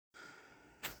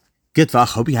Gitvach,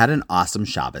 hope you had an awesome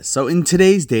Shabbos. So in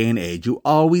today's day and age, you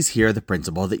always hear the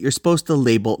principle that you're supposed to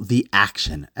label the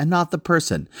action and not the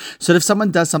person. So if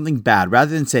someone does something bad,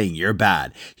 rather than saying you're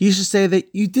bad, you should say that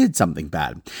you did something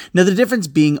bad. Now the difference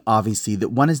being obviously that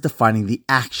one is defining the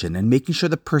action and making sure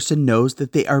the person knows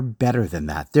that they are better than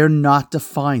that. They're not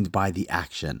defined by the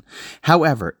action.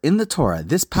 However, in the Torah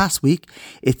this past week,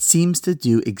 it seems to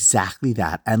do exactly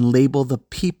that and label the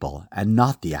people and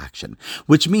not the action,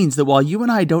 which means that while you and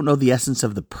I don't know the essence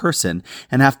of the person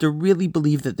and have to really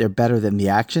believe that they're better than the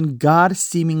action, God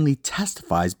seemingly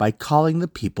testifies by calling the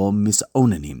people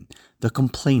misonanim, the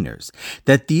complainers,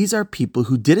 that these are people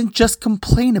who didn't just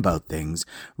complain about things,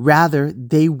 rather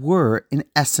they were in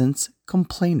essence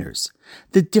complainers.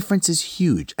 The difference is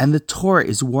huge, and the Torah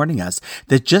is warning us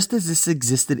that just as this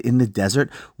existed in the desert,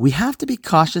 we have to be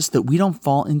cautious that we don't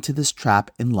fall into this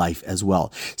trap in life as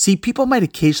well. See, people might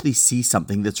occasionally see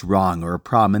something that's wrong or a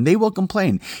problem, and they will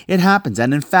complain. It happens,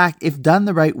 and in fact, if done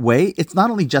the right way, it's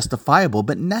not only justifiable,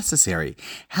 but necessary.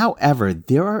 However,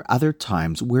 there are other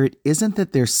times where it isn't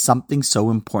that there's something so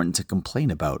important to complain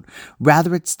about.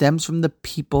 Rather, it stems from the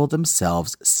people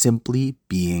themselves simply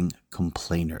being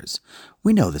complainers.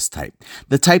 We know this type.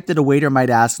 The type that a waiter might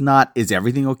ask not, is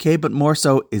everything okay, but more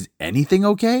so, is anything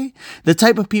okay? The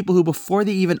type of people who before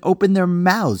they even open their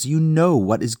mouths, you know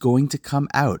what is going to come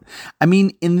out. I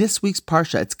mean, in this week's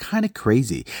Parsha, it's kind of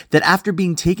crazy that after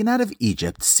being taken out of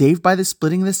Egypt, saved by the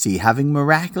splitting of the sea, having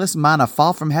miraculous manna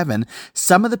fall from heaven,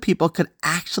 some of the people could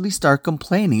actually start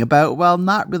complaining about, well,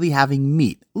 not really having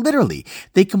meat. Literally,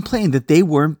 they complained that they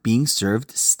weren't being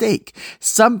served steak.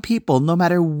 Some people, no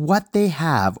matter what they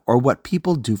have or what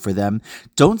people do for them,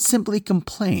 don't simply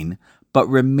complain, but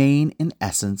remain in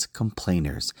essence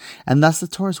complainers. And thus the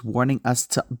Torah is warning us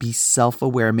to be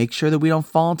self-aware, make sure that we don't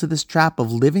fall into this trap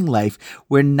of living life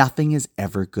where nothing is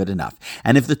ever good enough.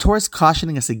 And if the Torah is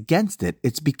cautioning us against it,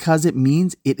 it's because it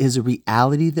means it is a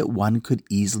reality that one could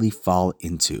easily fall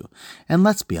into. And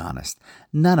let's be honest,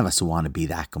 none of us want to be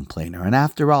that complainer. And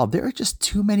after all, there are just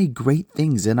too many great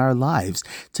things in our lives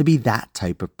to be that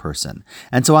type of person.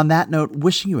 And so on that note,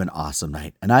 wishing you an awesome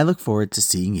night, and I look forward to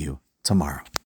seeing you tomorrow.